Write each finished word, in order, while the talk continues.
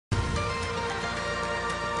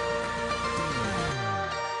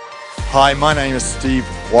Hi, my name is Steve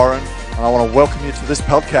Warren, and I want to welcome you to this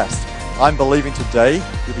podcast. I'm believing today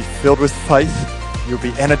you'll be filled with faith, you'll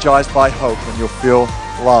be energized by hope, and you'll feel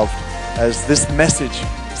loved as this message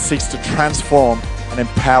seeks to transform and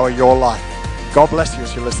empower your life. God bless you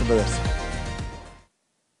as you listen to this.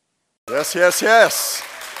 Yes.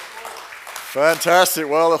 Fantastic.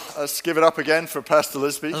 Well, let's give it up again for Pastor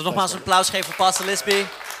Lisby. Laten we nogmaals een applaus geven voor Pastor Lisby.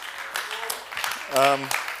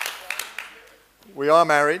 We are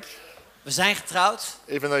married, We zijn getrouwd,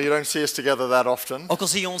 even though you don't see us together that often. ook al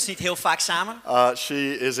zie je ons niet heel vaak samen.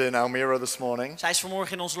 She is in Almere this morning. Zij is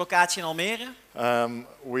vanmorgen in onze locatie in Almere.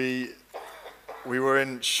 We were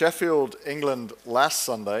in Sheffield, England last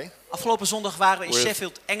Sunday Afgelopen zondag waren we in With-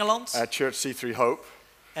 Sheffield, Engeland. at Church C3 Hope.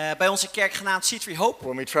 Bij onze kerk genaamd C3 Hope.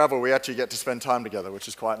 When we travel, we actually get to spend time together, which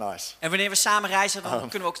is quite nice. En wanneer we samen reizen, dan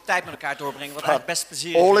kunnen we ook de tijd met elkaar doorbrengen. Wat eigenlijk best All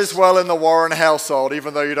plezierig is is. well in the Warren household,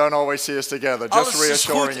 even though you don't always see us together. Just Alles is goed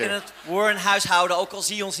reassuring in you. het Warren-huishouden, ook al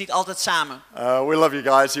zie je ons niet altijd samen. We love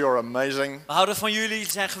you guys. You're amazing. We houden van jullie,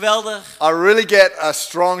 ze zijn geweldig. I really get a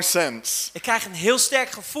strong sense Ik krijg een heel sterk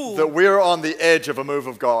gevoel that we're on the edge of a move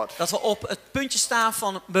of God. dat we op het puntje staan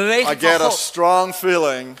van een I beweging get van a God. strong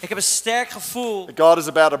feeling Ik heb een sterk gevoel that God is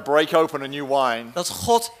about to break open a new wine. dat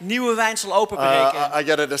God nieuwe wijn zal openbreken. I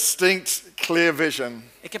get a distinct, clear vision.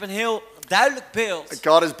 Ik heb een heel duidelijk beeld That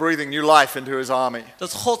God is breathing new life into His army.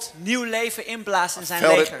 dat God nieuw leven inblaast in zijn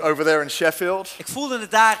Felt it leger. over there in Sheffield. Ik voelde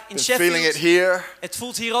het daar in Been feeling it Sheffield. here. Het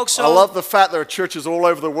voelt hier ook I zo. love the fact there are churches all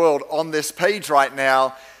over the world on this page right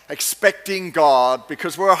now expecting God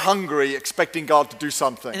because we're hungry, expecting God to do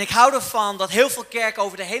something. En ik hou ervan dat heel veel kerken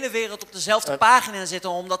over de hele wereld op dezelfde pagina zitten,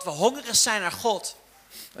 omdat we hongerig zijn naar God.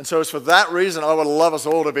 And so it's for that reason I would love us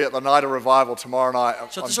all to be at the night of revival tomorrow night.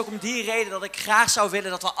 Dus het is ook om die reden dat ik graag zou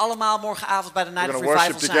willen dat we allemaal morgenavond bij de We're Night of going to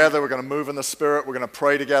worship Revival zijn. together, we're going to move in the Spirit, we're going to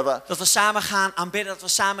pray together. Dat we samen gaan aanbidden, dat we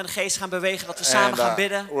samen in de geest gaan bewegen, dat we samen gaan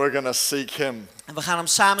bidden. We're going to seek Him. En we gaan hem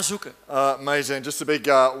samen zoeken. Amazing. Just a big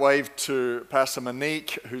wave to Pastor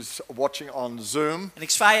Monique, who's watching on Zoom. En ik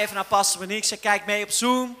zwaai even naar Pastor Monique, zij kijkt mee op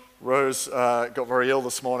Zoom. Rose got very ill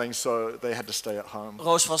this morning, so they had to stay at home.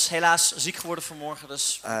 Roos was helaas ziek geworden vanmorgen,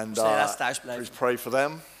 dus And moest helaas thuis blijven. please pray for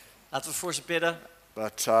them. Laten we voor ze bidden.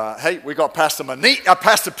 But hey, we got Pastor Monique,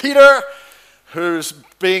 Pastor Peter, who's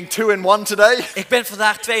being 2 in 1 today. Ik ben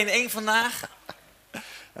vandaag 2 in 1 vandaag.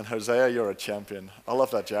 And Hosea, you're a champion. I love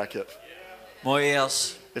that jacket. Mooie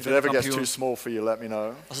jas. If it ever gets too small for you, let me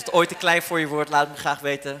know. Als het ooit te klein voor je wordt, laat het me graag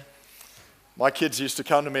weten. My kids used to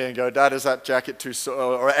come to me and go, Dad, is that jacket too small?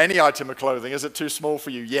 Or any item of clothing, is it too small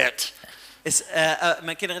for you yet?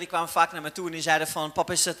 Mijn kinderen die kwamen vaak naar me toe en die zeiden van...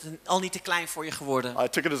 Papa, is het al niet te klein voor je geworden? I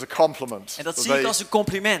took it as a compliment. En dat that zie ik they als een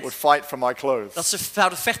compliment. would fight for my clothes. Dat ze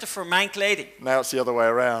zouden vechten voor mijn kleding. Now it's the other way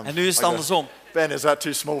around. En nu is het I go, andersom. Ben, is that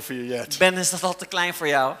too small for you yet? Ben, is dat al te klein voor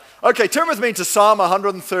jou? Okay, turn with me to Psalm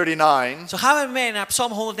 139. Zo gaan we mee naar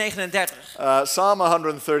Psalm 139. Psalm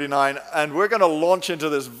 139, and we're going to launch into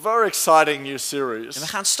this very exciting new series. En we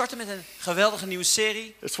gaan starten met een geweldige nieuwe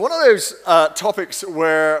serie. It's one of those topics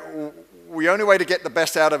where the only way to get the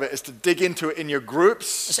best out of it is to dig into it in your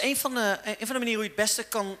groups. Dat is een van de manieren hoe je het beste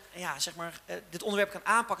kan, dit onderwerp kan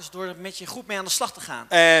aanpakken, is door er met je groep mee aan de slag te gaan.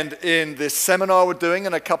 And in this seminar we're doing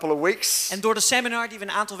in a couple of weeks, En door de seminar die we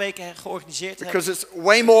een aantal weken georganiseerd hebben. because it's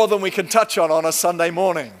way more than we can touch on a Sunday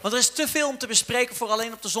morning. Want er is te veel om te bespreken voor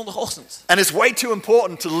alleen op de zondagochtend. And it's way too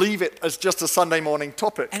important to leave it as just a Sunday morning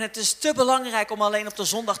topic. En het is te belangrijk om alleen op de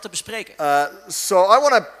zondag te bespreken. So I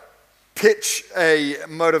want to pitch a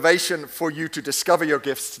motivation for you to discover your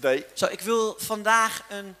gifts today. Zo, ik wil vandaag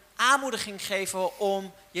een aanmoediging geven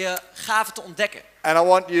om je gaven te ontdekken. And I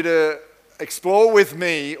want you to explore with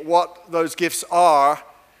me what those gifts are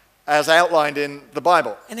as outlined in the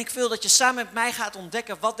Bible. En ik wil dat je samen met mij gaat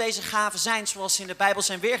ontdekken wat deze gaven zijn zoals ze in de Bijbel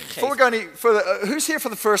zijn Before we weergegeven. go any further, who's here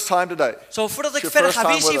for the first time today? Zo, voordat ik It's your verder first ga,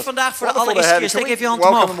 wie time is hier with us. vandaag voor de Wonderful to allereerste have keer? you. Steek Can even je we hand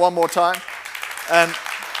welcome omhoog. them one more time? And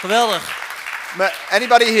Geweldig.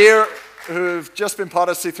 anybody here who've just been part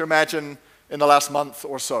of See Through Imagine in the last month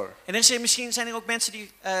or so? En misschien zijn er ook mensen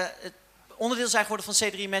die het onderdeel zijn geworden van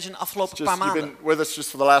C3 Imagine de afgelopen Just, paar you've maanden. been with us just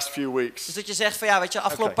for the last few weeks. Dus dat je zegt van ja, weet je,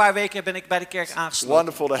 afgelopen Okay. paar weken ben ik bij de kerk aangesloten.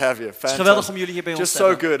 Wonderful to have you. Het is geweldig om Fantastic. jullie hier bij ons Just te so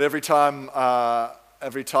hebben. good.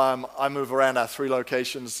 Every time I move around our 3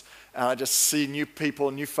 locations, and I just see new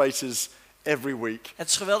people, new faces every week. Het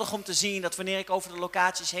is geweldig om te zien dat wanneer ik over de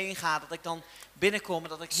locaties heen ga, dat ik dan binnenkom en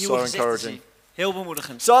dat ik So nieuwe gezichten encouraging. zie. Heel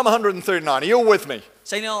bemoedigend. Psalm 139. Are you all with me?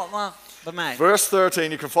 Zijn jullie allemaal bij mij? Verse 13.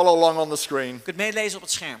 You can follow along on the screen. Je kunt meelezen op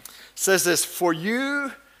het scherm. It says this: For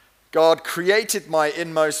you, God, created my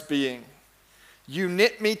inmost being. You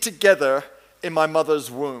knit me together in my mother's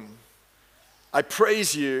womb. I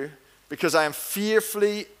praise you because I am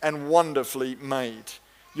fearfully and wonderfully made.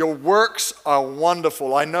 Your works are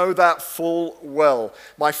wonderful. I know that full well.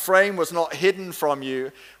 My frame was not hidden from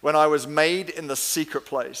you when I was made in the secret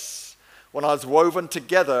place, when I was woven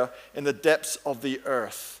together in the depths of the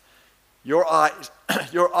earth. Your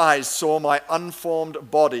eyes saw my unformed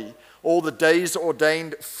body. All the days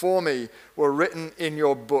ordained for me were written in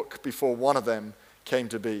your book before one of them came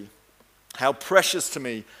to be. How precious to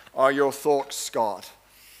me are your thoughts, God.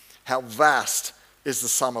 How vast is the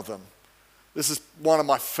sum of them. This is one of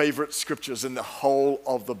my favorite scriptures in the whole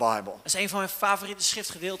of the Bible. Dat is een van mijn favoriete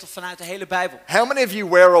schriftgedeelten vanuit de hele Bijbel. How many of you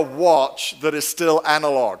wear a watch that is still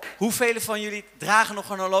analog? Hoeveel van jullie dragen nog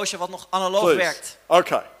een horloge wat nog analoog Please. werkt?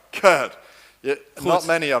 Okay, good. Not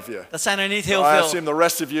many of you. Dat zijn er niet heel I veel. assume the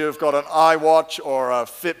rest of you have got an iWatch or a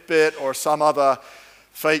Fitbit or some other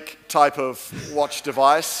fake type of watch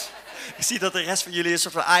device. Ik zie dat de rest van jullie een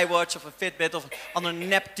soort van iWatch of een Fitbit of een ander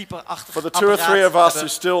nep-type-achtig For the apparaat 2 or 3 of us who hebben.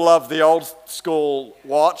 still love the old school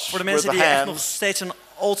watch Voor de with mensen the die echt nog hands. steeds een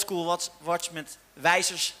oldschool watch met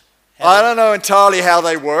wijzers I hebben. don't know entirely how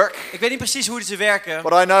they work, Ik weet niet precies hoe ze werken,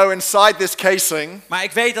 but I know inside this casing maar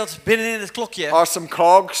ik weet dat binnenin het klokje are some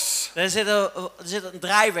cogs er zit een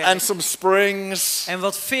draaiwerk and some springs en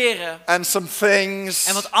wat veren and some things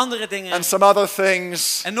en wat andere dingen and some other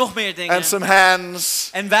things en nog meer dingen and some hands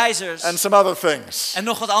en wijzers and some other things. en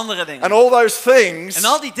nog wat andere dingen. And all those things En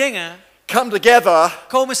al die dingen come together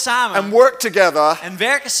komen samen and work together. en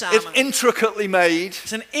werken It's samen. intricately made, Ze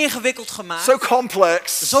zijn ingewikkeld gemaakt, so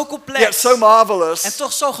complex, zo complex yet so en marvelous,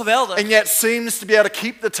 toch zo geweldig. and yet seems to be able to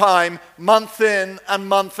keep the time month in and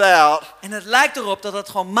month out. En het lijkt erop dat het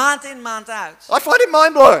gewoon maand in maand uit. I find it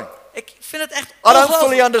mind-blowing. Ik vind het echt I don't fully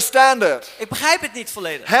ongelooflijk. understand it. Ik begrijp het niet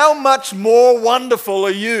volledig. How much more wonderful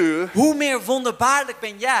are you, Hoe meer wonderbaarlijk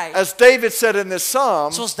ben jij, as David said in this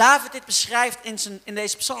psalm, zoals David dit beschrijft in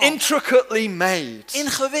deze psalm. intricately made,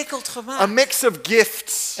 Ingewikkeld a gemaakt. mix of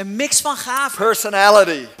gifts, Een mix van gaven,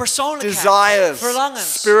 personality, persoonlijkheid, desires,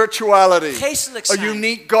 verlangens, spirituality, geestelijk a zijn.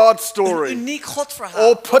 unique God Een story, uniek all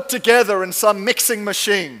Godverhaal. put together in some mixing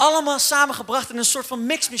machine. Allemaal samengebracht in een soort van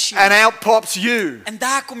mixmachine. And out pops you. En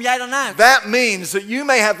daar kom jij dan uit. That means that you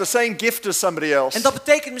may have the same gift as somebody else, En dat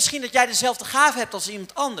betekent misschien dat jij dezelfde gave hebt als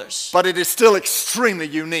iemand anders. but it is still extremely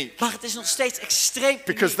unique Maar het is nog steeds extreem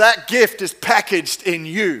because uniek. that gift is packaged in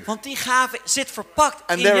you Want die gave zit verpakt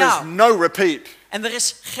and in there is jou. no repeat. En er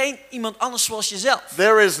is geen iemand anders zoals jezelf.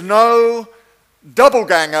 There is no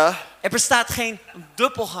doubleganger Er bestaat geen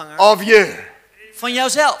dubbelganger of you. van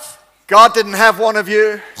jouzelf. God didn't have one of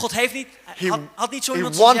you. God heeft niet, had niet zo He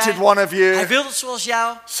iemand zoals wanted jij. one of you, Hij wilde het zoals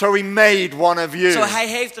jou. so he made one of you. Zo hij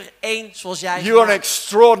heeft er één zoals jij. You're an gemaakt.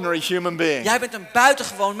 extraordinary human being. Jij bent een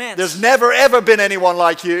buitengewoon mens. There's never ever been anyone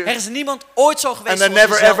like Er you, is niemand ooit zo geweest and there zoals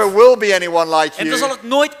never jezelf. ever will be anyone like En er zal you. ook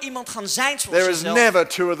nooit iemand gaan zijn zoals There is jezelf. never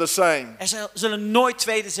two of the same. Er zullen nooit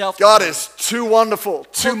twee dezelfde God zijn. is too wonderful,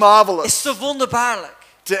 too God marvelous is te wonderbaarlijk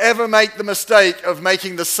to ever make the mistake of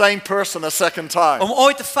making the same person a second time. om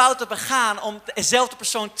ooit de fout te begaan om dezelfde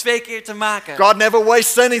persoon 2 keer te maken. God never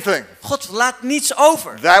wastes anything. God laat niets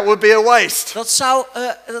over. That would be a waste. Dat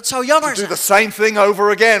zou jammer Do zijn. the same thing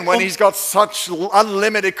over again when Om- he's got such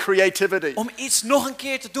unlimited creativity. Om iets nog een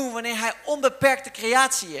keer te doen wanneer hij onbeperkte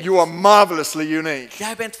creatie heeft. You are marvelously unique.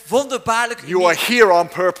 Jij bent wonderbaarlijk You are uniek. here on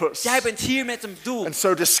purpose. Jij bent hier met een doel. And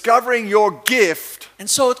so discovering your gift En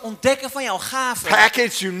zo het ontdekken van jouw gave,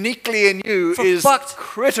 packaged uniquely in you is Verpakt.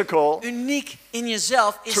 critical uniek in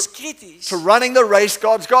jezelf, is kritisch. to running the race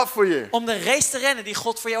God's got for you. Om de race te rennen die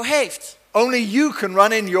God voor jou heeft. Only you can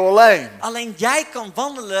run in your lane. Alleen jij kan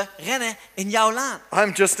wandelen, rennen in jouw laan.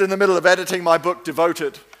 I'm just in the middle of editing my book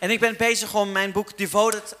Devoted. En ik ben bezig om mijn boek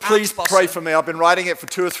Devoted aan Please te pray passen. for me. I've been writing it for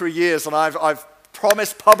 2 or 3 years and I've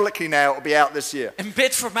promised publicly now it will be out this year. En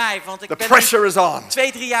bid voor mij, want The ik ben pressure is on.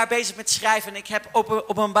 2-3 jaar bezig met schrijven en ik heb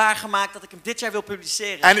openbaar gemaakt dat ik hem dit jaar wil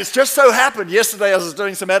publiceren. And it's just so happened yesterday as I was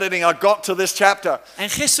doing some editing, I got to this chapter. En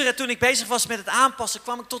gisteren toen ik bezig was met het aanpassen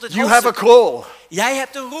kwam ik tot dit You have a hoofdstuk. call. Jij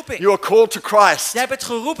hebt een roeping. You are called to Christ. Jij bent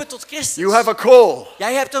geroepen tot Christus. You have a call.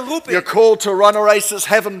 Jij hebt een You're roeping. called to run a race that's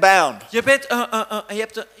heaven bound.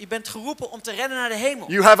 Je bent geroepen om te rennen naar de hemel.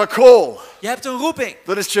 You have a call Je hebt een roeping.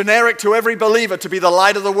 that is generic to every believer to be the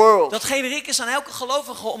light of the world. Dat generiek is aan elke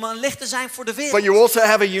gelovige om een licht te zijn voor de But wereld. you also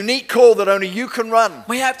have a unique call that only you can run.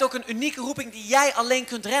 Maar jij hebt ook een unieke roeping die jij alleen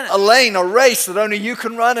kunt rennen. A lane, a race that only you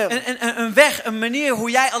can run in. Een weg, een manier hoe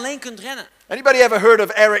jij alleen kunt rennen. Anybody ever heard of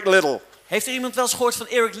Eric Liddell? Heeft er iemand wel eens gehoord van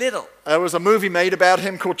Eric Liddell? There was a movie made about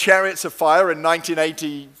him called Chariots of Fire in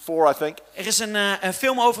 1984, I think. Er is een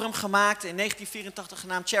film over hem gemaakt in 1984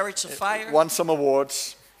 genaamd Chariots of Fire. Won some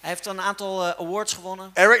awards. Hij heeft een aantal awards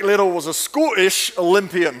gewonnen. Eric Liddell was a Scottish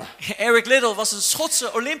Olympian. Eric Liddell was een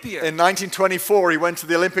Schotse Olympiër. In 1924, he went to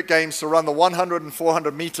the Olympic Games to run the 100 and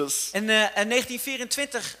 400 meters. In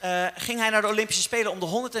 1924 ging hij naar de Olympische Spelen om de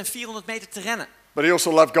 100 en 400 meter te rennen. But he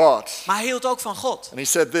also loved God. Maar hij hield ook van God. And he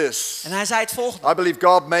said this, En hij zei het volgende. I believe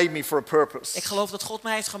God made me for a purpose. Ik geloof dat God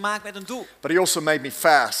mij heeft gemaakt met een doel. But he also made me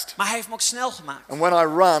fast. Maar hij heeft me ook snel gemaakt. And when I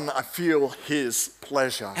run, I feel his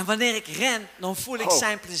pleasure. En wanneer ik ren, dan voel ik Oh,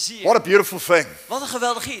 zijn plezier. What a beautiful thing. Wat een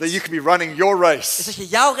geweldig That iets. you can be running your Is race, dat je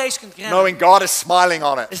jouw race kunt rennen. knowing God is smiling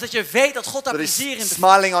on it. Is dat je weet dat God daar That plezier in he's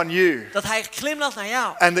bevindt. smiling on you. Dat hij glimlacht naar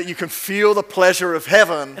jou. And that you can feel the pleasure of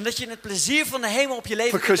heaven En dat je het plezier van de hemel op je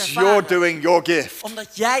leven kunt because you're ervaren. doing your gift. Omdat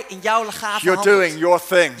jij in jouw gave You're handelt. doing your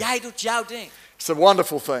thing. Jij doet jouw ding. It's a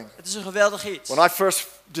wonderful thing. Het is een geweldig iets. When I first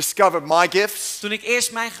discovered my gifts, Toen ik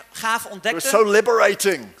eerst mijn gave it ontdekte, was so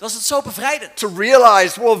liberating was het zo bevrijdend. to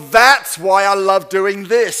realize, well, that's why I love doing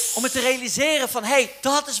this. Om het te realiseren van, hé,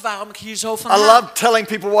 dat is waarom ik hier zo van I hou. love telling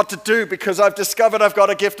people what to do because I've discovered I've got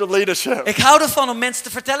a gift of leadership. Ik hou ervan om mensen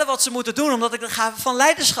te vertellen wat ze moeten doen, omdat ik de gave van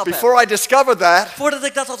leiderschap heb. Before I discovered that, Voordat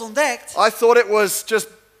ik dat had ontdekt, I thought it was just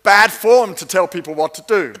bad form to tell people what to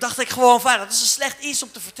do. dacht ik gewoon van, dat is een slecht iets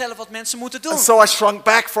om te vertellen wat mensen moeten doen. And so I shrunk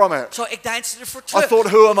back from it. Zo, ik deinsde ervoor I terug. thought,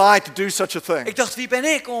 who am I to do such a thing? Ik dacht, wie ben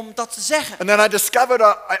ik om dat te zeggen? And then I discovered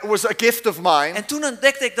it was a gift of mine. En toen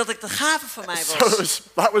ontdekte ik dat ik de gave van mij So was.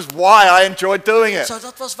 that was why I enjoyed doing it. Zo,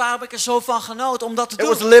 dat was waarom ik er zo van genoot om dat te It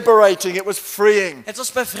was doen. liberating. It was freeing. Het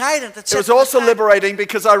was bevrijdend. Het It was zette me also vrij. liberating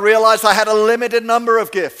because I realized I had a limited number of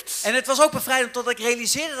gifts. En het was ook bevrijdend totdat ik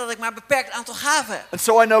realiseerde dat ik maar een beperkt aantal gaven heb. And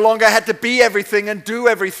so I no longer had to be everything and do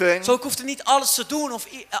everything. Zo, ik hoefde niet alles te doen of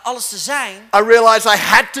alles te zijn. I realized I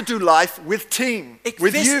had to do life with team, Ik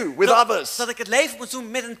with wist you, with dat, others. dat ik het leven moest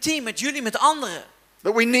doen met een team, met jullie, met anderen.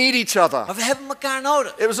 That we need each other. Maar we hebben elkaar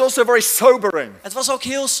nodig. It was also very sobering Het was ook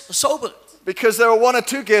heel soberend. because there were one or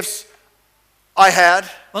two gifts I had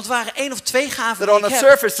Want er waren 1 of 2 gaven that die on ik the heb,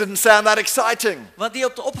 surface didn't sound that exciting. want die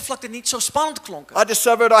op de oppervlakte niet zo spannend klonken. I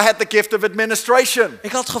discovered I had the gift of administration.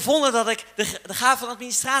 Ik had gevonden dat ik de gave van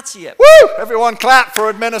administratie heb. Woo! Everyone clap for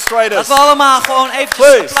administrators. Laten we allemaal gewoon eventjes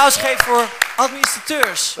Please. applaus geven voor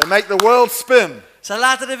administrateurs. They make the world spin. Zij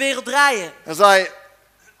laten de wereld draaien. As I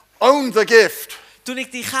owned the gift, Toen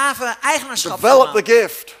ik die gave eigenaarschap developed the nam,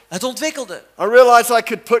 gift, het ontwikkelde. I realized I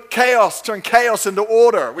could turn chaos into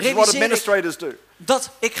order, which is what Realiseer ik- administrators do. Dat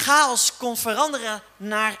ik chaos kon veranderen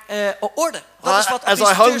naar orde. Dat is wat As I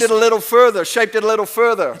honed administrateurs it a doen. little further, shaped it a little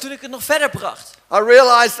further, En toen ik het nog verder bracht, I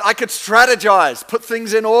realized I could strategize, put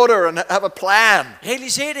things in order and have a plan.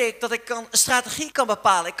 realiseerde ik dat ik een strategie kan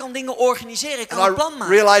bepalen. Ik kan dingen organiseren. Ik kan een And plan I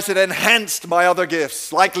maken. realized it enhanced my other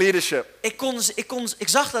gifts, like leadership. Ik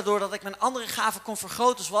zag daardoor dat ik mijn andere gaven kon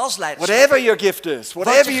vergroten, zoals leiderschap. Whatever your gift is, Wat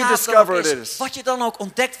whatever je you gave dan ook discover it is, is, wat je dan ook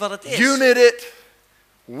ontdekt wat het is. you need it,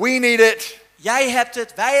 we need it, Jij hebt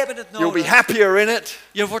het, wij hebben het you'll be nodig. happier in it,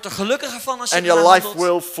 Je wordt er gelukkiger van als je and ernaar your life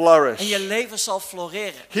handelt. will flourish. En je leven zal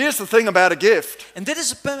floreren. Here's the thing about a gift. En dit is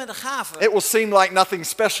het punt met een gave. It will seem like nothing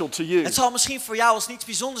special to you. Het zal misschien voor jou als niets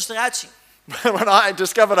bijzonders eruit zien. When I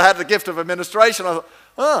discovered I had the gift of administration, I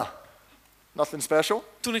thought, nothing special.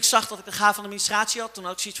 Toen ik zag dat ik de gave van administratie had, toen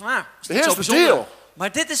had ik zoiets van, is niet Here's zo the bijzonder. deal.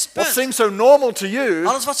 Maar dit is het What punt. seems so normal to you,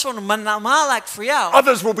 Alles wat zo normaal lijkt voor jou,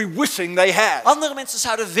 others will be wishing they had. andere mensen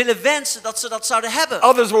zouden willen wensen dat ze dat zouden hebben.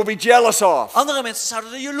 Others will be jealous of. Andere mensen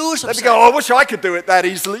zouden er jaloers op They'll be zijn. going, I wish I could do it that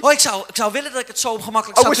easily. Oh, ik zou willen dat ik het zo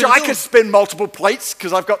gemakkelijk I zou wish I kunnen could doen. spin multiple plates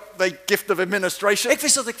because I've got the gift of administration.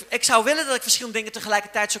 Ik zou willen dat ik verschillende dingen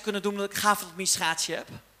tegelijkertijd zou kunnen doen omdat ik een gave van administratie heb.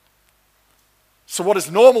 So what is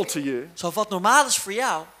normal to you, Zo wat normaal is voor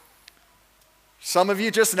jou. some of you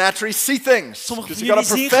just naturally see things Sommigen because van you've got a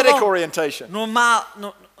jullie zien prophetic gewoon orientation.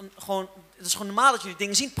 Het is gewoon normaal dat jullie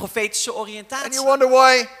dingen zien, profetische And oriëntatie. you wonder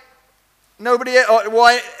why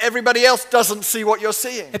everybody else doesn't see what you're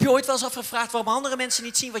seeing Heb je ooit wel eens afgevraagd waarom andere mensen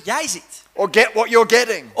niet zien wat jij ziet? or get what you're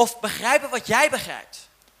getting. Of begrijpen wat jij begrijpt?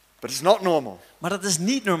 But it's not normal. Maar dat is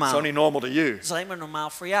niet It's normaal. only normal to you Dat is alleen maar normaal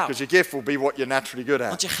voor jou. because your gift will be what you're naturally good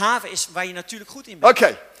Want at. je gave is waar je natuurlijk goed in bent.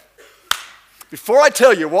 Okay. Before I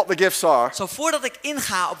tell you what the gifts are, Zo voordat ik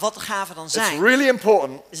inga op wat de gaven dan it's zijn, really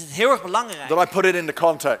important is het heel erg belangrijk that I put it into dat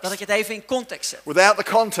context. ik het even in context zet. Without the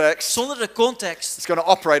context, Zonder de context it's going to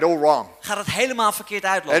operate all wrong. gaat het helemaal verkeerd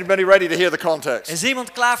uitlopen. Anybody ready to hear the context? Is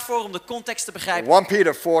iemand klaar voor om de context te begrijpen? 1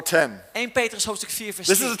 Peter 4:10. 1 Petrus hoofdstuk 4 vers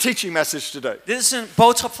This is a 10. teaching message today. Dit is een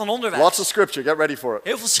boodschap van onderwijs. Lots of scripture. Get ready for it.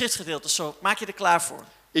 Heel veel schriftgedeeltes, zo maak je er klaar voor.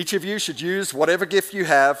 Each of you should use whatever gift you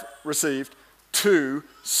have received to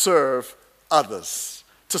serve others.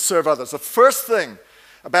 To serve others. The first thing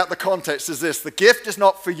about the context is this. The gift is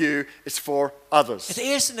not for you, it's for others. Het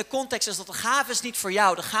eerste in de context is dat de gave is niet voor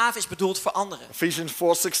jou. De gave is bedoeld voor anderen. Ephesians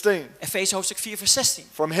 4:16. Efeze hoofdstuk 4 vers 16.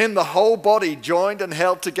 From him the whole body, joined and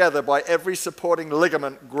held together by every supporting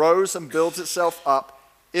ligament, grows and builds itself up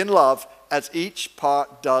in love as each part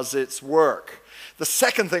does its work. The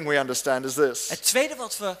second thing we understand is this. Het tweede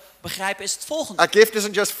wat we begrijpen is het volgende. Our gift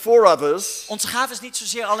isn't just for others. Onze gave is niet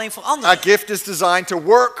zozeer alleen voor Our anderen. gift is designed to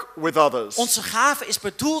work with others. Onze gave is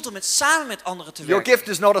bedoeld om samen met anderen te Your werken. gift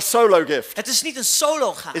is not a solo gift. Het is niet een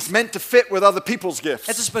solo gave. It's meant to fit with other people's Het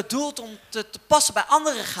gifts. is bedoeld om te passen bij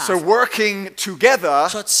andere So gaven. working together,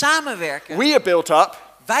 Zodat samenwerken, we are built up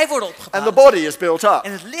wij worden and the opgebouwd body is built up.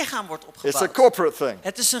 en het lichaam wordt It's a opgebouwd. corporate thing.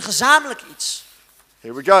 Het is een gezamenlijk iets.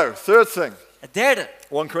 Here we go. Third thing. Het derde,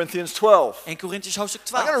 1 Corinthians 12. 1 Korintiërs hoofdstuk I'm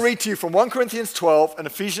going to 12. read to you from 1 Corinthians 12 and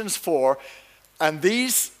Ephesians 4. And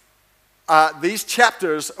these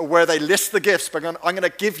chapters are where they list the gifts, but I'm going to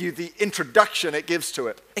give you the introduction it gives to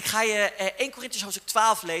it. Ik ga je 1 Korintiërs hoofdstuk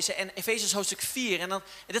 12 lezen en Efezes hoofdstuk 4. En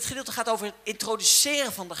dit gedeelte gaat over het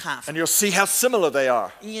introduceren van de gaven. And you'll see how similar they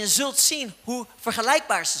are. En je zult zien hoe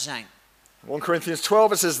vergelijkbaar ze zijn. 1 Corinthians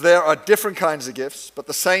 12, it says, there are different kinds of gifts, but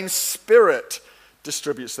the same Spirit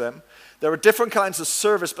distributes them. There are different kinds of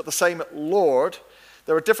service, but the same Lord.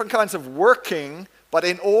 There are different kinds of working, but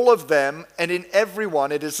in all of them and in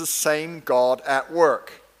everyone it is the same God at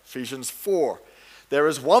work. Ephesians 4. There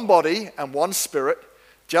is one body and one Spirit,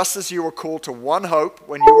 just as you were called to one hope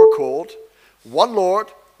when you were called, one Lord,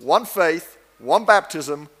 one faith, one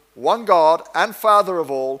baptism, one God and Father of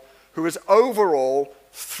all, who is over all,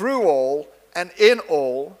 through all, and in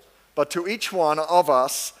all. But to each one of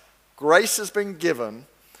us grace has been given.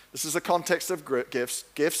 This is the context of gifts.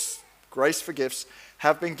 Gifts, grace for gifts,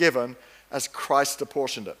 have been given as Christ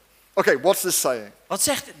apportioned it. Okay, what's this saying? Wat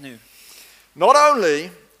zegt dit nu? Not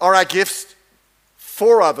only are our gifts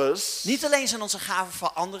for others, Niet alleen zijn onze gaven voor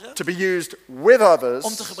anderen, to be used with others,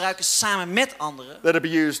 om te gebruiken samen met anderen, that are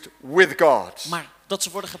be used with God. maar dat ze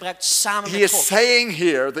worden gebruikt samen He met is God. saying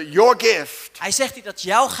here that your gift Hij zegt hier dat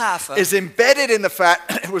jouw gave is embedded in the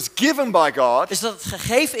fact it was given by God, is dat het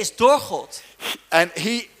gegeven is door God. and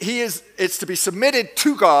it's to be submitted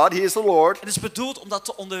to God. He is the Lord, Het is bedoeld om dat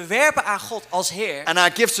te onderwerpen aan God als Heer. and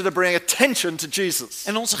our gifts are to bring attention to Jesus.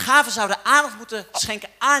 En onze gaven zouden aandacht moeten schenken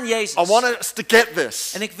aan Jezus. I want us to get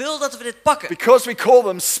this, En ik wil dat we dit pakken. because we call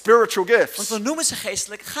them spiritual Want gifts. we noemen ze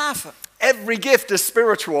geestelijke gaven. Every gift is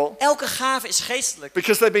spiritual Elke gave is geestelijk.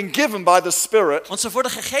 because they've been given by the Spirit. Want ze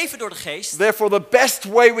worden gegeven door de geest. Therefore, the best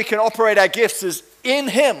way we can operate our gifts is in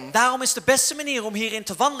Him, Daarom is de beste manier om hierin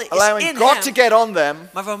te wandelen is allowing in God to Hem. get on them,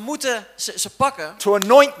 Maar we moeten ze pakken. to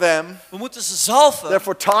anoint them. We moeten ze zalven.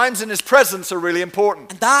 Therefore, times in His presence are really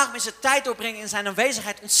important. En daarom is het tijd doorbrengen in zijn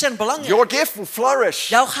aanwezigheid ontzettend belangrijk. Your gift will flourish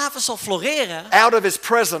Jouw gave zal floreren out of His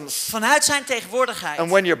presence vanuit zijn tegenwoordigheid. and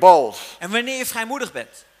when you're bold. En wanneer je vrijmoedig bent.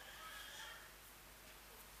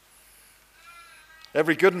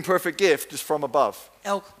 Every good and perfect gift is from above.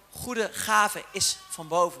 Elk goede gave is van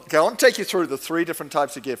boven. Okay, I want to take you through the three different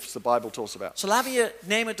types of gifts the Bible talks about. Zo laten we je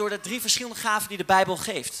nemen door de 3 verschillende gaven die de Bijbel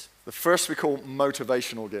geeft. The first we call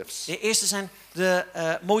motivational gifts. De eerste zijn de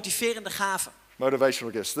motiverende gaven.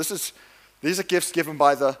 Motivational gifts. These are gifts given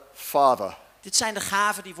by the Father. Dit zijn de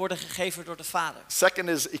gaven die worden gegeven door de Vader. Second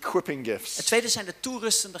is equipping Het gifts. tweede zijn de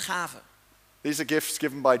toerustende gaven. These are gifts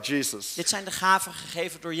given by Jesus Dit zijn de gaven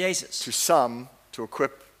gegeven door Jezus. to some to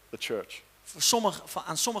equip the church.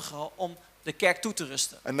 Aan sommigen om de kerk toe te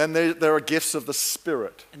rusten. And then there are gifts of the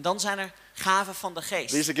Spirit. En dan zijn er gaven van de geest.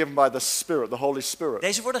 These are given by the Spirit, the Holy Spirit.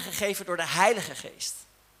 Deze worden gegeven door de Heilige Geest.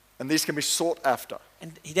 And these can be sought after.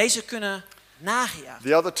 En deze kunnen nagejaagd.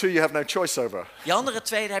 The other two you have no choice over. Die andere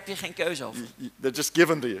 2, daar heb je geen keuze over. They're just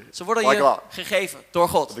given to you. Ze worden By je God. gegeven door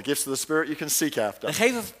God. The gifts of the Spirit you can seek after.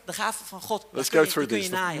 De gaven van God, Let's die go kun through je these.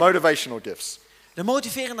 The najagen. motivational gifts. De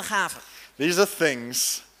motiverende gaven. These are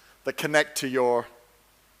things that connect to your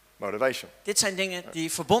motivation. Dit zijn dingen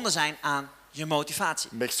die verbonden zijn aan je motivatie.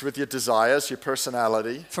 Mixed with your desires, your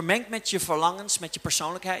personality. Vermengd met je verlangens, met je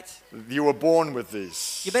persoonlijkheid. You were born with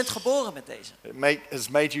these. Je bent geboren met deze. It has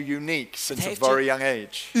made you unique since a heeft je- very young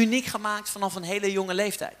age. Uniek gemaakt vanaf een hele jonge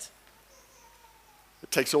leeftijd.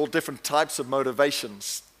 It takes all different types of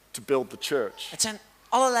motivations to build the church. Het zijn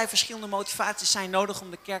allerlei verschillende motivaties zijn nodig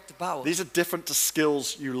om de kerk te bouwen. These are different to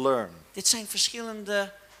skills you learn. Dit zijn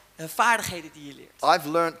verschillende vaardigheden die je leert. I've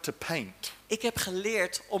learned to paint, Ik heb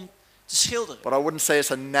geleerd om te schilderen. but I wouldn't say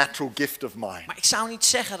it's a natural gift of mine. Maar ik zou niet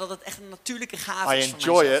zeggen dat het echt een natuurlijke gave I is van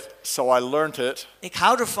enjoy mijzelf. it, so I learned it. Ik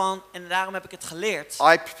hou ervan en daarom heb ik het geleerd.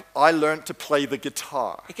 I learned to play the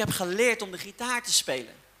guitar, Ik heb geleerd om de gitaar te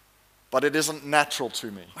spelen. but it isn't natural to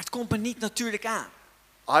me. Maar het komt me niet natuurlijk aan.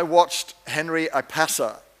 I watched Henry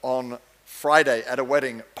Ipasa on Friday at a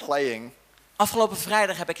wedding playing. Afgelopen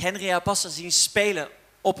vrijdag heb ik Henry Apassa zien spelen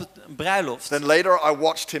op een bruiloft. Then later I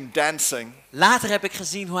watched him dancing. Later heb ik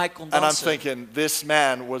gezien hoe hij kon And I'm dansen. thinking, this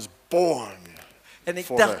man was born. En ik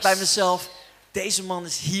for dacht this. bij mezelf, deze man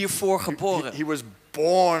is hiervoor geboren. He was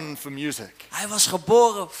born for music. Hij was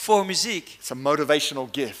geboren voor muziek. It's a motivational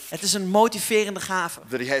gift Het is een motiverende gave.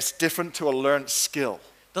 that he has different to a learned skill.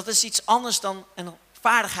 Dat is iets anders dan een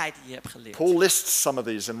vaardigheid die je hebt geleerd. Paul lists some of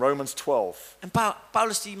these in Romans 12. En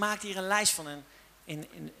Paulus die maakt hier een lijst van in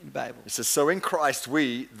de Bijbel. He says, so in Christ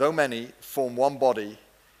we, though many, form one body,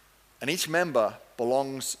 and each member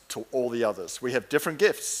belongs to all the others. We have different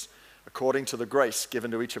gifts according to the grace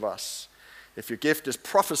given to each of us. If your gift is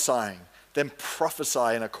prophesying, then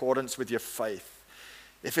prophesy in accordance with your faith.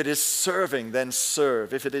 If it is serving, then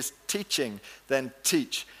serve. If it is teaching, then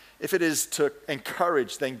teach. If it is to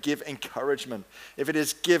encourage, then give encouragement. If it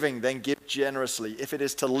is giving, then give generously. If it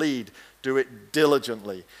is to lead, do it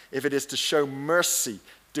diligently. If it is to show mercy,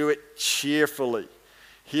 do it cheerfully.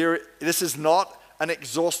 Here, this is not an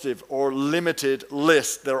exhaustive or limited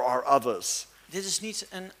list. There are others. Dit is niet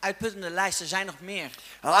een uitputtende lijst, er zijn nog meer.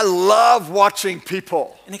 And I love watching people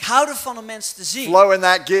En ik hou ervan om mensen te zien flow in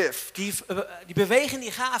that gift. die bewegen in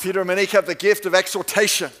die gave. Peter and Monique have the gift of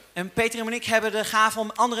exhortation, En Peter en Monique hebben de gave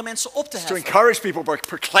om andere mensen op te to heffen. encourage people by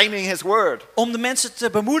proclaiming his word. Om de mensen te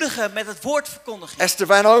bemoedigen met het woord verkondigen. Esther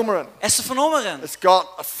Van Omeren Esther van Ommeren. has got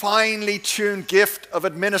a finely tuned gift of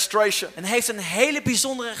administration. En heeft een hele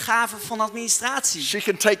bijzondere gave van administratie. She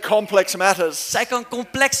can take complex matters Zij kan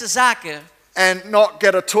complexe zaken. and not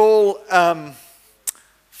get at all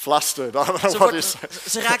flustered. I don't know what you say.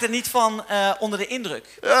 Ze raakt er niet van onder de indruk.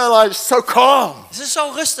 Yeah, like so calm. Ze is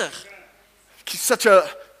zo rustig. She's such a.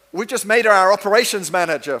 We just made her our operations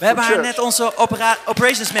manager We for hebben haar church. net onze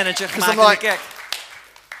operations manager gemaakt I'm in de like- kerk.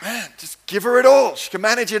 Man, just give her it all. She can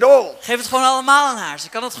manage it all. Geef het gewoon allemaal aan haar. Ze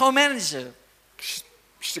kan het gewoon managen.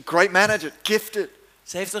 She's a great manager, gifted.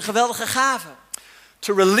 Ze heeft een geweldige gave.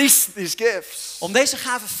 To release these gifts, Om deze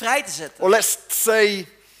gave vrij te zetten. or let's say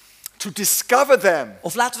to discover them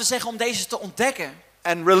Of laten we zeggen om deze te ontdekken.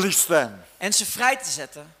 and release them. En ze vrij te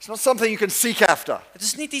zetten. It's not something you can seek after. Het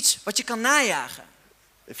is niet iets wat je kan najagen.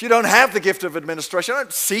 If you don't have the gift of administration,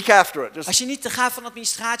 don't seek after it. Als Just je niet de gave van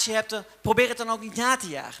administratie hebt, probeer het dan ook niet na te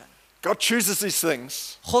jagen. God chooses these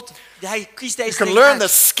things. God, hij kiest You deze can dingen learn the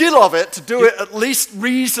uit. skill of it to do it at least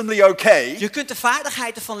reasonably okay. Je kunt de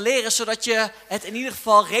vaardigheid ervan leren, zodat je het in ieder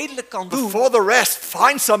geval redelijk kan doen. For the rest,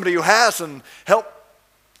 find somebody who has and help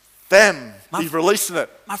them Maar- be released in it.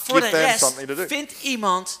 Maar voor de Give them rest, something to do. vind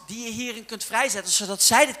iemand die je hierin kunt vrijzetten, zodat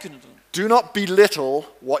zij dit kunnen doen. Do not belittle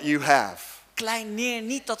what you have. Kleineer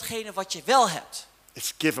niet datgene wat je wel hebt.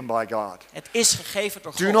 It's given by God. Het is gegeven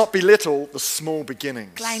door Do God. not belittle the small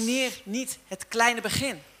beginnings. Kleineer niet het kleine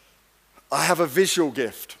begin. I have a visual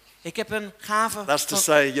gift. Ik heb een gave That's to van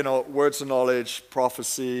say, you know, words of knowledge,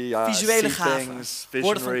 prophecy, visuele see gave. things,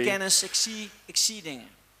 Woorden van visionary. kennis, ik zie dingen.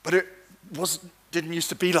 But it didn't used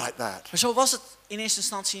to be like that. Maar zo was het in eerste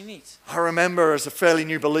instantie niet. I remember as a fairly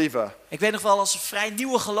new believer, Ik weet nog wel als een vrij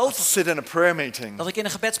nieuwe I'd gelovige sit in a prayer meeting dat ik in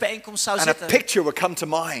een gebedsbijeenkomst zou and a zitten picture would come to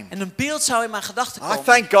mind. en een beeld zou in mijn gedachten I komen.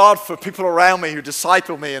 thank God for people around me who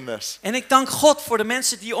disciple me in this. En ik dank God voor de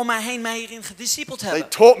mensen die om mij heen mij hierin gediscipeld They hebben.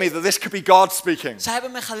 taught me that this could be God speaking. Zij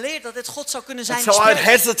hebben me geleerd dat dit God zou kunnen And zijn so die I'd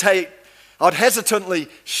spreekt. hesitantly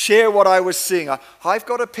share what I was seeing. I've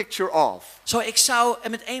got a picture of. Zo, ik zou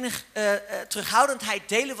met enig terughoudendheid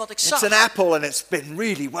delen wat ik It's zag. an apple and it's been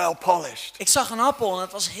really well polished. Ik zag een appel en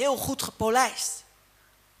het was heel goed gepolijst.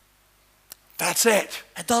 That's it.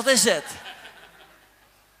 En dat is het.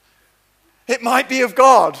 It might be of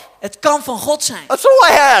God. Het kan van God zijn. That's all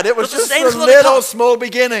I had. It was Dat is het just a enige wat ik little had. small Het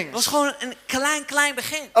beginnings was gewoon een klein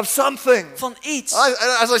begin of something. van iets.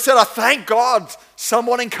 As I said, I thank God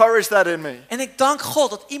someone encouraged that in me. En ik dank God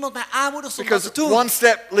dat iemand mij aanmoedigt om dat Because te doen. one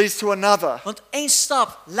step leads to another. Want één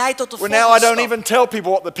stap leidt tot de Well, now I volgende don't stap. even tell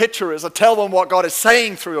people what the picture is. I tell them what God is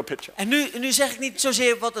saying through a picture. En nu zeg ik niet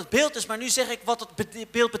zozeer wat het beeld is, maar nu zeg ik wat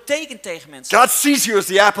het beeld betekent tegen mensen. God sees you as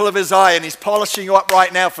the apple of his eye and he's polishing you up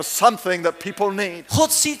right now for something that people need.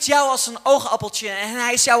 God ziet jou als een oogappeltje en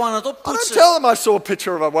hij is jou aan het I don't oppoetsen. tell them I saw a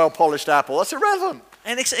picture of a well-polished apple. That's irrelevant.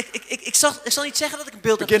 En ik zal niet zeggen dat ik een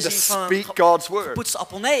beeld heb Begin to gezien van speak een God's word. gepoetste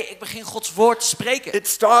appel. Nee, ik begin Gods woord te spreken. It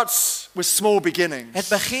starts with small beginnings. Het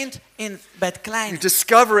begint bij het You kleine.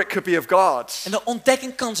 discover it could be of God. En de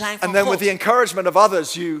ontdekking kan zijn And van then with God. the encouragement of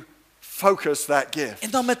others, you focus that gift. En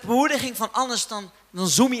dan met bemoediging van anders, dan Dan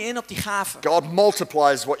zoom je in op die gaven. God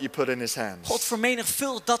multiplies what you put in his hands. God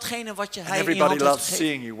vermenigvuldigt datgene wat And hij in je everybody hand heeft loves gegeven.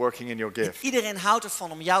 seeing you working in your gift. Iedereen houdt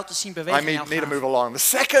ervan om jou te zien I bewegen in jouw need to move gaven. along. The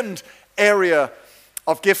second area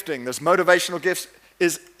of gifting, there's motivational gifts,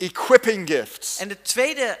 is equipping gifts. En de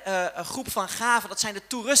tweede groep van gaven, dat zijn de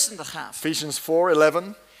toerustende gaven. Ephesians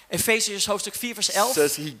 4:11 Efeziërs hoofdstuk 4 vers 11.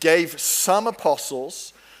 says he gave some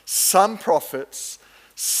apostles, some prophets,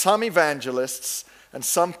 some evangelists, and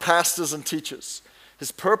some pastors and teachers.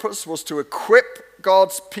 His purpose was to equip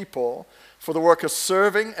God's people for the work of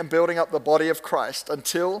serving and building up the body of Christ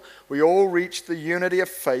until we all reach the unity of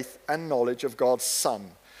faith and knowledge of God's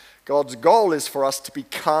Son. God's goal is for us to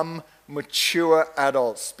become mature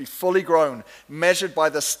adults, be fully grown, measured by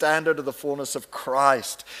the standard of the fullness of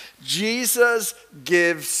Christ. Jesus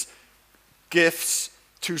gives gifts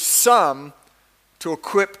to some to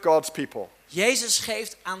equip God's people. Jezus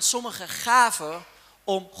geeft aan sommige gaven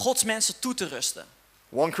om Gods mensen toe te rusten.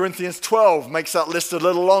 1 Corinthians 12 makes that list a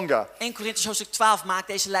little longer. 1 Korinther hoofdstuk 12 maakt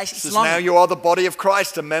deze lijst It iets says, now langer. you are the body of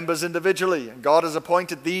Christ and members individually. And God has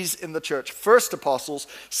appointed these in the church. First apostles,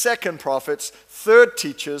 second prophets, third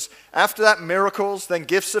teachers. After that miracles, then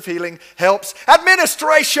gifts of healing, helps,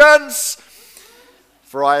 administrations,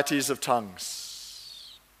 varieties of tongues.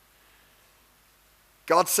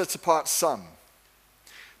 God sets apart some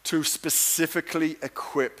to specifically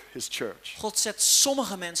equip his church. God zet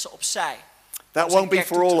sommige mensen opzij. That om zijn won't be kerk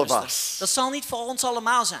for toe te all of rusten. us. Dat zal niet voor ons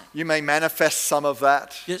allemaal zijn. You may manifest some of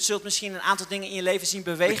that. Je zult misschien een aantal dingen in je leven zien The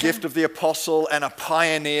bewegen. gift of the apostle and a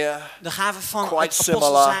pioneer. De gaven van Quite het apostel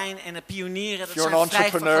similar. zijn en het pionieren, dat If you're an zijn vrij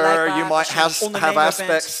entrepreneur, vergelijkbaar. you might Als je een have ondernemer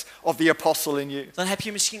aspects bent, of the apostle in you. dan heb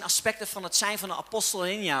je misschien aspecten van het zijn van een apostel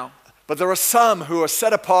in jou. But there are some who are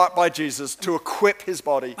set apart by Jesus to equip his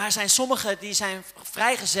body. Maar er zijn sommigen die zijn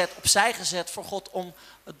vrijgezet, opzij gezet voor God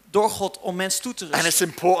door God om mensen toe te And rusten. it's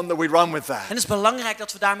important that we run with En that. het is belangrijk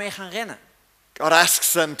dat we daarmee gaan rennen. God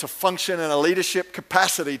asks them to function in a leadership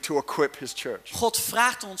capacity to equip his church. God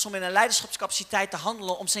vraagt ons om in een leiderschapscapaciteit te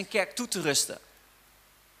handelen om zijn kerk toe te rusten.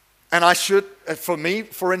 And I should, for me,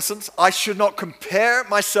 for instance, I should not compare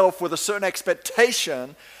myself with a certain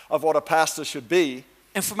expectation of what a pastor should be.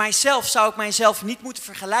 En voor mijzelf zou ik mijzelf niet moeten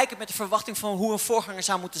vergelijken met de verwachting van hoe een voorganger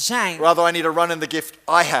zou moeten zijn. Rather, I need to run in the gift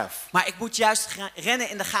I have. Maar ik moet juist rennen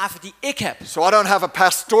in de gaven die ik heb. So I don't have a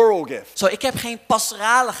pastoral gift. Zo, ik heb geen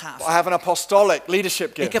pastorale I gaven. have an apostolic leadership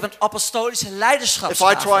Ik gift. heb een apostolische If I try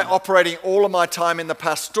leiderschapsgave. operating all of my time in the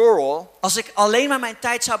pastoral, Als ik alleen maar mijn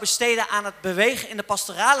tijd zou besteden aan het bewegen in de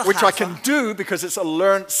pastorale which I gave, can do because it's a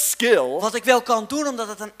learned skill, wat ik wel kan doen omdat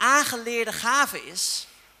het een aangeleerde gave is,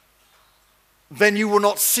 then you will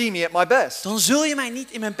not see me at my best. dan zul je mij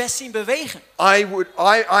niet in mijn best zien bewegen. I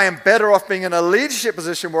am better off being in a leadership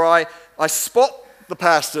position where I spot the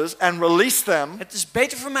pastors and release them, Het is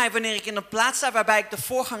beter voor mij wanneer ik in een plaats sta waarbij ik de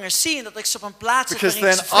voorgangers zie en dat ik ze op een plaats zet because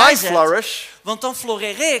waarin ik then ze I vrijzet. flourish, Want dan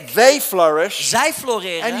floreer ik, they flourish, zij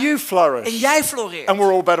floreren and you en flourish. jij floreert. And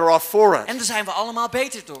we're all better off for it. En daar zijn we allemaal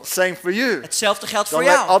beter door. Same for you. Hetzelfde geldt voor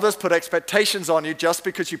Don't let jou. others put expectations on you just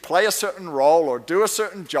because you play a certain role or do a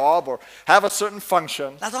certain job or have a certain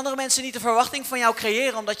function. Laat andere mensen niet de verwachting van jou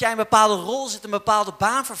creëren omdat jij een bepaalde rol zit, een bepaalde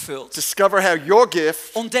baan vervult. Discover how your gift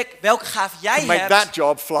Ontdek welke gave jij can make hebt that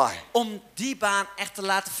job fly. om die baan echt te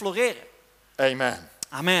laten floreren. Amen.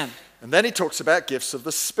 Amen. And then he talks about gifts of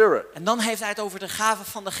the Spirit. En dan heeft hij het over de gaven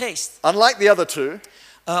van de geest. Unlike the other two,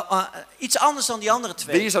 Iets anders dan die andere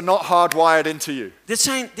twee. these are not hardwired into you. Dit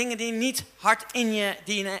zijn dingen die niet hard in je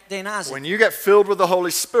DNA zitten. When you get filled with the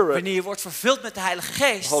Holy Spirit, Wanneer je wordt vervuld met de Heilige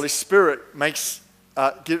Geest, the Holy Spirit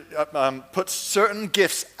puts certain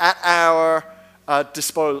gifts at our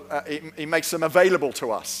disposal. He makes them available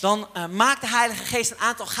to us. dan maakt de Heilige Geest een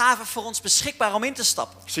aantal gaven voor ons beschikbaar om in te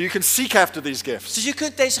stappen. So you can seek after these gifts. Dus je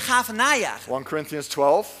kunt deze gaven najagen. 1 Corinthians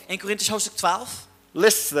 12 1 Korinther hoofdstuk 12.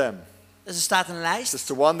 lists them. Dus er staat een lijst. Says,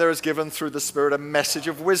 to one there is given through the Spirit a message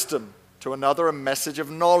of wisdom, to another a message of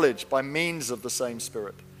knowledge by means of the same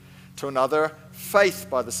Spirit, to another faith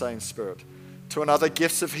by the same Spirit, to another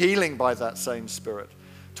gifts of healing by that same Spirit,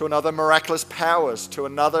 to another miraculous powers, to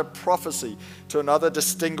another prophecy, to another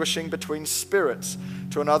distinguishing between spirits,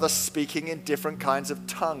 to another speaking in different kinds of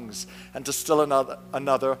tongues, and to still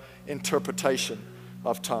another interpretation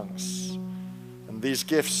of tongues. And these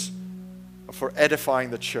gifts are for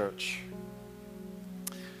edifying the church.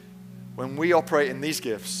 When we operate in these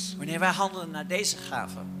gifts, Wanneer wij handelen naar deze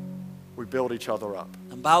gaven, we build each other up.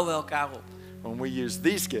 dan bouwen we elkaar op. When we use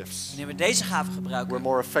these gifts, Wanneer we deze gaven we're gebruiken,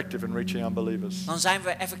 more effective in reaching unbelievers. dan zijn we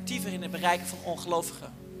effectiever in het bereiken van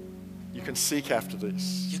ongelovigen. You can seek after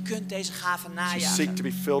these. Je kunt deze gaven You seek to najagen.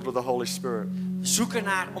 be filled with the Holy Spirit. Zoek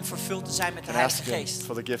ernaar om vervuld te zijn met de You can ask Heilige Him Geest.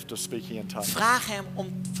 for the gift of speaking in tongues. Vraag hem om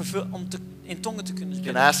in tongen te kunnen You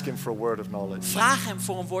can bidden. ask Him for a word of knowledge. Vraag hem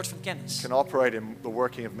voor een woord van kennis. You can operate in the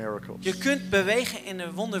working of miracles. Je kunt bewegen in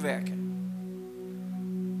de wonderwerken.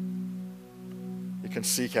 You can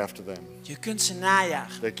seek after them. Je kunt ze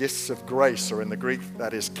najagen. The gifts of grace, or in the Greek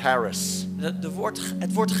that is charis,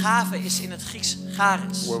 Het woord gave is in het Grieks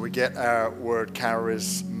charis. where we get our word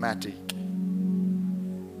charismatic.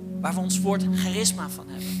 Waar we ons woord charisma van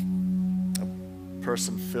hebben. A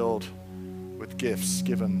person filled with gifts,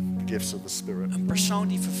 given the gifts of the Spirit. Een persoon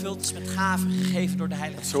die vervuld is met gaven gegeven door de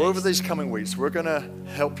Heilige So over Geest. these coming weeks, we're going to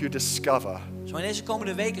help you discover Zo in deze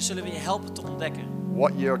komende weken zullen we je helpen te ontdekken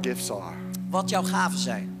what your gifts are. wat jouw gaven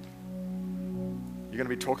zijn. You're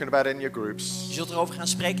going to be talking about it in your groups. Je zult erover gaan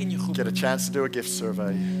spreken in je groep. Get a chance to do a gift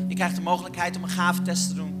survey. Je krijgt de mogelijkheid om een gaventest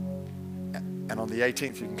te doen. And on the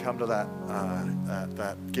 18th, you can come to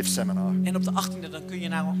that gift seminar. En op de 18e dan kun je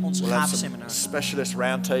naar onze We'll have some gavenseminar. specialist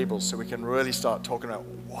roundtables so we can really start talking about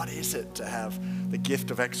what is it to have the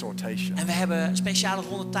gift of exhortation. En we hebben speciale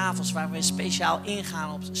ronde tafels waar we speciaal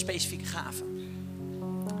ingaan op specifieke gaven.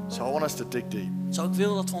 So I want us to dig deep. Zo ik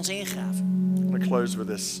wil dat we ons ingraven. I'm going to close with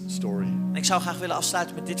this story. En ik zou graag willen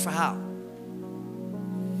afsluiten met dit verhaal.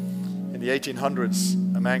 In the 1800s,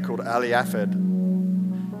 a man called Ali Affed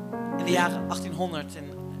In de jaren 1800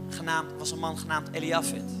 was een man genaamd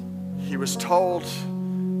Eliafit. he was told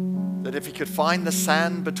that if he could find the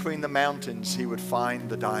sand between the mountains, he would find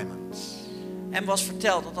the diamonds. Hem was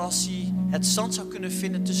verteld dat als hij het zand zou kunnen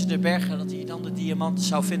vinden tussen de bergen, dat hij dan de diamanten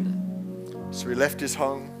zou vinden. So he left his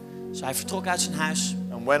home Dus hij vertrok uit zijn huis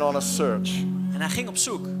and went on a search en hij ging op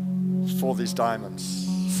zoek for these diamonds.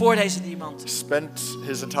 voor deze diamanten. He spent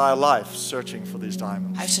his entire life searching for these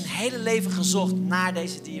diamonds. Hij heeft zijn hele leven gezocht naar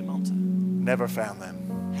deze diamanten. Never found them.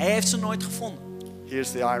 Hij heeft ze nooit gevonden.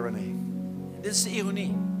 Here's the irony. En dit is de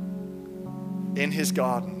ironie. In his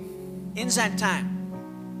garden, In zijn tuin,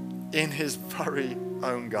 in his very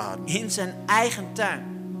own garden, in zijn eigen tuin,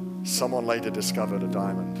 someone later discovered a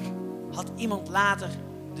diamond. had iemand later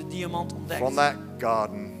de diamant From ontdekt. that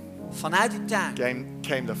garden Vanuit die tuin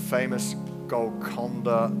came the famous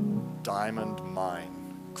Golconda diamond mine.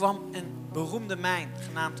 kwam een beroemde mijn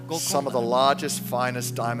genaamd Some of the Golconda. largest,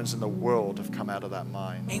 finest diamonds in the world have come out of that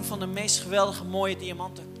mine. Een van de meest geweldige mooie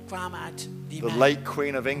diamanten kwamen uit die The mijn. late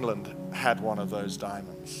Queen of England had one of those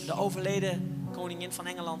diamonds. De overleden koningin van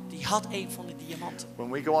Engeland, die had een van die diamanten. When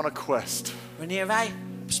we go on a quest Wanneer wij op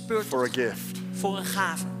for a speurtocht gift, voor een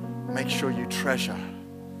gave, make sure you treasure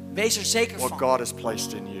wees er zeker what van God has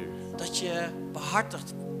placed in you, dat je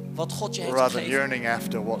behartigt wat God je heeft rather than gegeven. yearning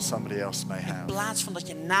after what somebody else may In have. plaats van dat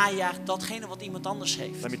je najaagt datgene wat iemand anders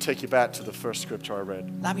heeft. Let me take you back to the first scripture I read.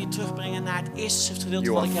 Laat me je terugbrengen naar het eerste schriftgedeelte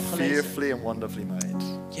You wat are ik heb gelezen. fearfully and wonderfully made.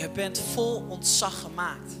 Je bent vol ontzag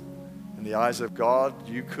gemaakt. In the eyes of God,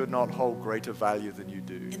 you could not hold greater value than you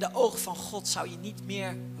do. In de ogen van God zou je niet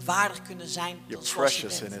meer waardig kunnen zijn dan You're zoals je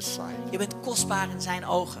precious in bent. His sight. Je bent kostbaar in zijn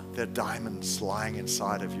ogen. There are diamonds lying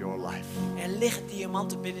inside of your life Er liggen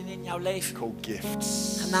diamanten binnenin jouw leven. called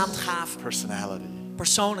gifts, Genaamd gaven, personality,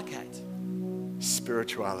 persoonlijkheid,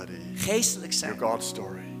 spirituality, geestelijk your zijn. God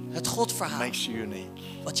story. Het Godverhaal, Makes you unique.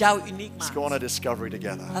 wat jou uniek Let's maakt. go on a discovery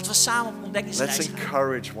together. Laten we samen op ontdekkingsreis Let's gaan.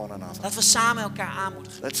 encourage one another. Laten we samen elkaar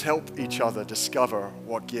aanmoedigen. Let's help each other discover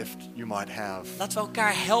what gift you might have. Laten we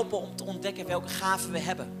elkaar helpen om te ontdekken welke gaven we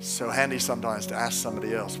hebben. So handy sometimes to ask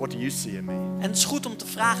somebody else, what do you see in me? En het is goed om te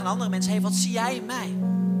vragen aan andere mensen, hey, wat zie jij in mij?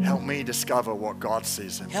 Help me discover what God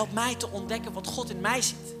sees in me. Help mij te ontdekken wat God in mij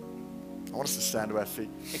ziet. I want us to stand to our feet.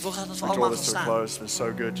 Ik wil graag dat we We allemaal draw gaan this to a staan. close. It's been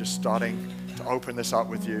so good just starting to open this up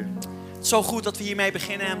with you. Het is zo goed dat we hiermee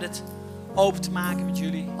beginnen om dit open te maken met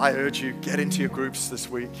jullie. I urge you, get into your groups this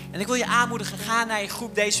week. En ik wil je aanmoedigen, ga naar je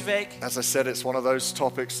groep deze week. As I said, it's one of those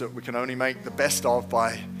topics that we can only make the best of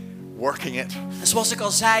by working it. En zoals ik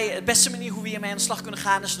al zei, de beste manier hoe we hiermee aan de slag kunnen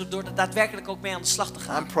gaan is door er daadwerkelijk ook mee aan de slag te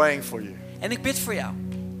gaan. I'm praying for you, En ik bid voor jou,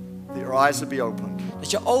 that your eyes will be opened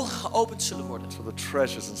dat je ogen geopend zullen worden to the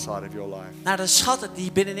treasures inside of your life. naar de schatten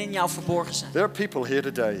die binnenin jou verborgen zijn. There are people here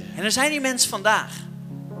today, En er zijn hier mensen vandaag.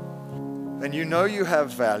 and you know you have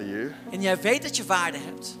value, En jij weet dat je waarde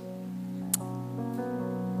hebt.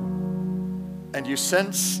 and you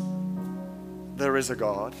sense there is a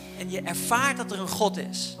God, En je ervaart dat er een God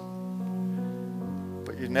is.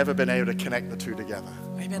 but you've never been able to connect the two together.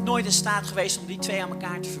 Maar je bent nooit in staat geweest om die twee aan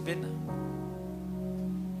elkaar te verbinden.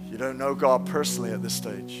 You don't know God personally at this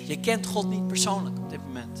stage, Je kent God niet persoonlijk op dit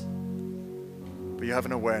moment. but you have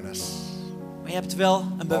an awareness. Maar je hebt wel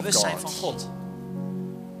een bewustzijn God. van God.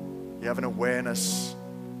 You have an awareness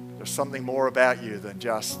There's something more about you than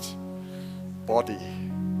just body,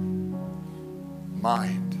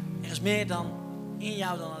 mind. Er is meer dan in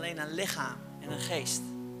jou dan alleen een lichaam en een geest.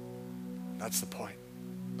 That's the point.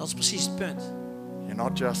 Dat is precies het punt. You're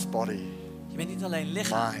not just body, Je bent niet alleen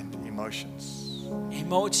lichaam, mind, emotions.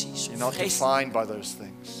 emoties You're of not geest. defined by those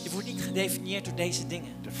things. Je wordt niet gedefinieerd door deze dingen.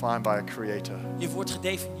 Defined by a creator Je wordt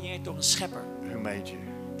gedefinieerd door een schepper who made you.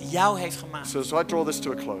 die jou heeft gemaakt. So as I draw this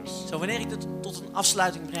to a close, Zo, wanneer ik dit tot een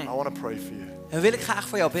afsluiting I breng, want to pray for you. dan wil ik graag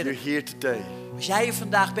voor jou If you're bidden. here today Als jij hier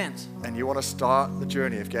vandaag bent and you want to start the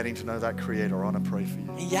journey of getting to know that creator, I want to pray for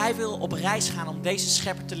you. en jij wil op reis gaan om deze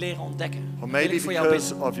schepper te leren ontdekken, Or dan wil maybe ik voor jou because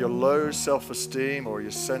bidden. of your low self-esteem or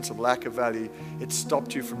your sense of lack of value, it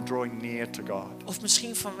stopped you from drawing near to God. Of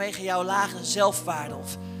misschien vanwege jouw lage zelfwaarde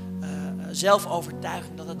of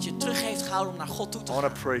zelfovertuiging, dat het je terug heeft gehouden om naar God toe te I want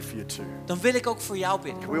gaan. to pray for you too. Dan wil ik ook voor jou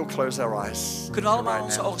bidden. Can we all close our eyes Kunnen we allemaal right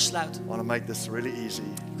onze now? ogen sluiten? I want to make this really easy.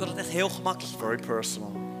 Ik wil het echt heel gemakkelijk, It's very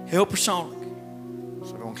personal. heel persoonlijk. So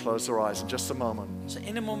everyone close their eyes in just a moment. Dus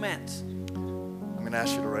in een moment, I'm going to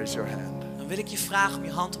ask you to raise your hand. dan wil ik je vragen om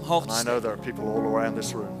je hand omhoog te And I know steken. there are people all around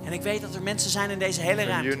this room. En ik weet dat er mensen zijn in deze hele And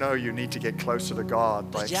you ruimte. know you need to get closer to God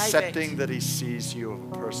by Dat jij accepting weet. that He sees you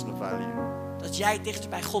as a person of value. Dat jij dichter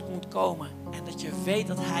bij God moet komen. En dat je weet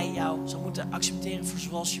dat Hij jou zou moeten accepteren voor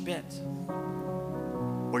zoals je bent.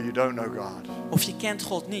 Or you don't know God. Of je kent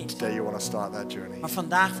God niet. Today you want to start that journey. Maar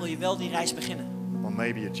vandaag wil je wel die reis beginnen. Or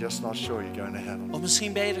maybe you're just not sure you're going to heaven. Of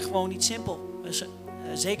misschien ben je er gewoon niet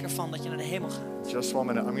zeker van dat je naar de hemel gaat. Just 1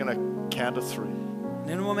 minute. I'm going to count to 3. En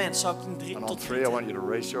in een moment zal ik And on tot 3 I 3 want you to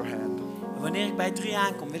raise your hand En wanneer ik bij 3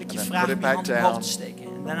 aankom, wil ik je And then vragen put om it je back hand omhoog down. te steken.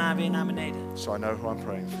 En daarna weer naar beneden. so I know who I'm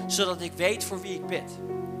praying for. Zodat ik weet voor wie ik bid.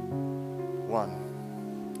 1,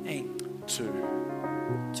 1, 2,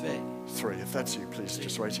 2. 3. If that's you, please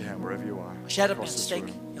just raise your hand wherever you are. Als jij dat across bent, this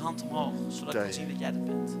steek room. je hand omhoog. Zodat ik Day. kan zien dat jij dat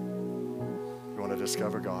bent. You want to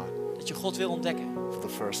discover God Dat je God wil ontdekken. for the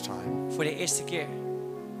first time. Voor de eerste keer.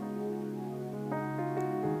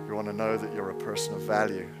 You want to know that you're a person of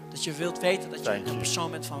value, Dat je wilt weten dat je Thank een you.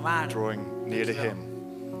 persoon bent van waarde. drawing near to Him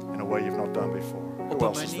in a way you've not done before. Op Who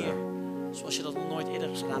een else is manier there? zoals je dat nog nooit eerder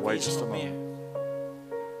hebt gedaan. Wait Wie is er just a nog meer?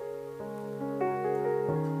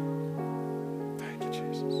 Thank you,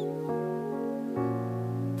 Jesus.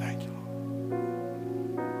 Thank you, Lord.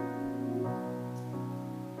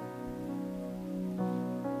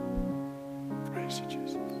 Praise you,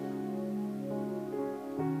 Jesus.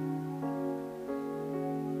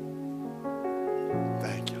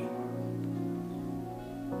 Thank you, Lord.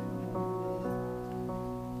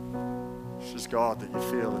 This is God that you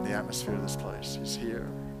feel in the atmosphere of this place. He's here.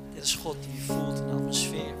 Dit is God die je voelt in de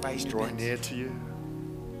atmosfeer waar je He's nu drawing bent. near to you.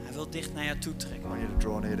 Hij wil dicht naar jou toe I trekken. want you to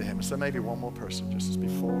draw near to Him. Is there maybe one more person just as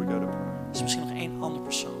before we go to prayer? Er is misschien nog één andere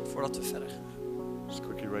persoon voordat we verder gaan. Just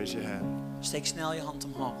quickly raise your hand. Steek snel je hand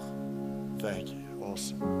omhoog. Thank you.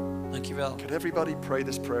 Awesome. Dankjewel. Could everybody pray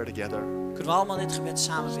this prayer together Kunnen we allemaal dit gebed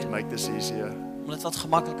samen to bidden? make this easier? Om het wat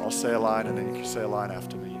gemakkelijker I'll te say a line and then you can say a line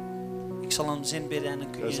after me. maken. Ik zal een zin bidden en dan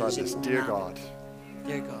kun It goes je een like zin this. op Dear naam God, bidden.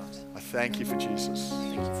 Dear God, I thank you for Jesus.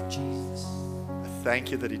 thank you for Jesus. I thank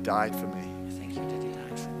you that He died for me. I thank you that He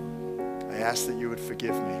died for me. I ask that you would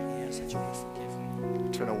forgive me, I ask that you would forgive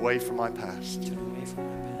me. turn away from my past. Turn away from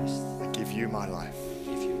my past. I give you my life. I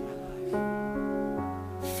give you my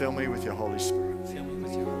life. Fill me with your Holy Spirit. Fill me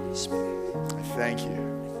with your Holy Spirit. I thank you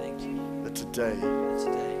I thank you that today that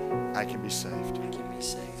today I can be saved. I can be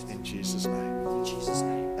saved. In Jesus' name, In Jesus'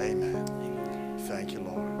 name, amen. amen. Thank you,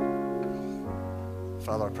 Lord.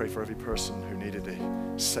 Father, I pray for every person who needed to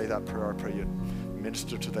say that prayer. I pray you'd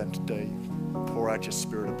minister to them today. Pour out your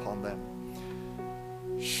Spirit upon them.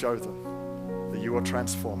 Show them that you are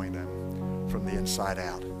transforming them from the inside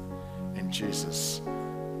out. In Jesus'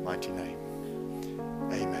 mighty name.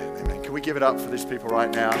 Amen. Amen. Can we give it up for these people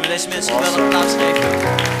right now? Kunnen we deze mensen Awesome. geweldig plaats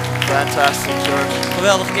geven? Fantastic church.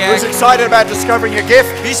 Geweldige Who's kerk. excited about discovering your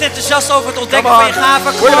gift? Wie is enthousiast over het Come ontdekken van je gaven?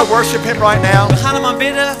 on. We're Kom going to op. worship him right now. We gaan hem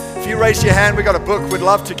aanbidden. If you raise your hand, we got a book we'd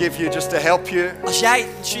love to give you just to help you. Als jij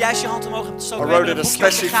zojuist je hand omhoog hebt gestoken, I we hebben wrote een it boekje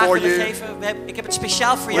wat je especially graag for willen you. geven. Ik heb het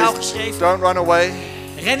speciaal voor jou Please geschreven. don't run away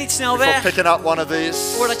Ren niet snel before weg picking up one of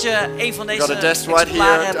these. voordat je een van We've deze got a desk right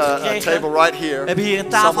exemplaren here, hebt a gekregen. table right here. We hebben hier een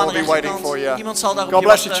tafel aan Someone de will be waiting for rechterkant. you. Iemand zal daar op God je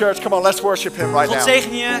bless you, wachten. church. Come on, let's worship him right God now.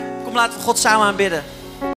 zegen je. Kom, laten we God samen aanbidden.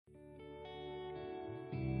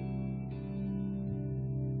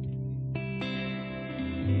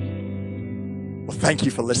 Well, thank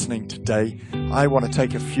you for listening today. I want to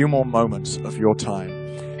take a few more moments of your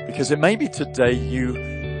time because it may be today you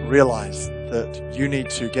realize that you need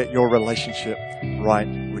to get your relationship right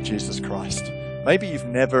with Jesus Christ. Maybe you've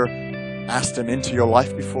never asked Him into your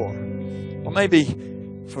life before. Or maybe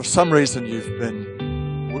for some reason you've been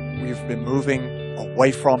moving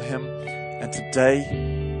away from Him, and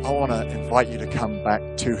today I want to invite you to come back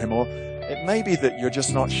to Him. Or it may be that you're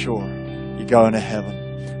just not sure you're going to heaven.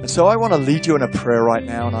 And so I want to lead you in a prayer right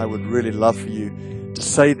now, and I would really love for you to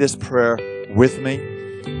say this prayer with me.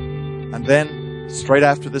 And then, straight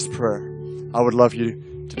after this prayer, I would love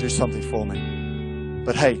you to do something for me.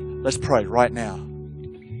 But hey, let's pray right now.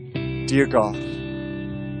 Dear God,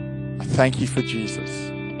 I thank you for Jesus.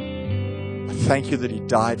 I thank you that He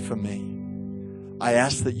died for me. I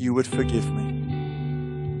ask that you would forgive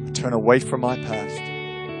me. I turn away from my past,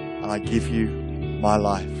 and I give you my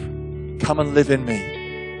life. Come and live in me.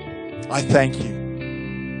 I thank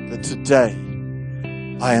you that today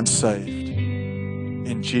I am saved.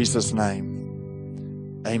 In Jesus'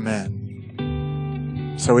 name, amen.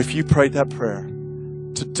 So if you prayed that prayer,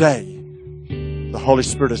 today the Holy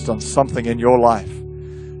Spirit has done something in your life.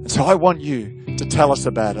 And so I want you to tell us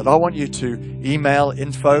about it. I want you to email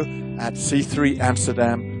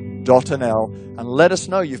info@c3amsterdam.nl and let us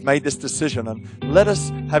know you've made this decision, and let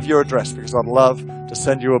us have your address, because I'd love to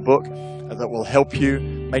send you a book that will help you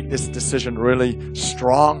make this decision really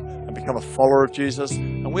strong and become a follower of Jesus.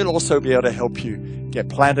 And we'll also be able to help you get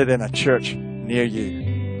planted in a church near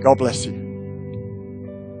you. God bless you.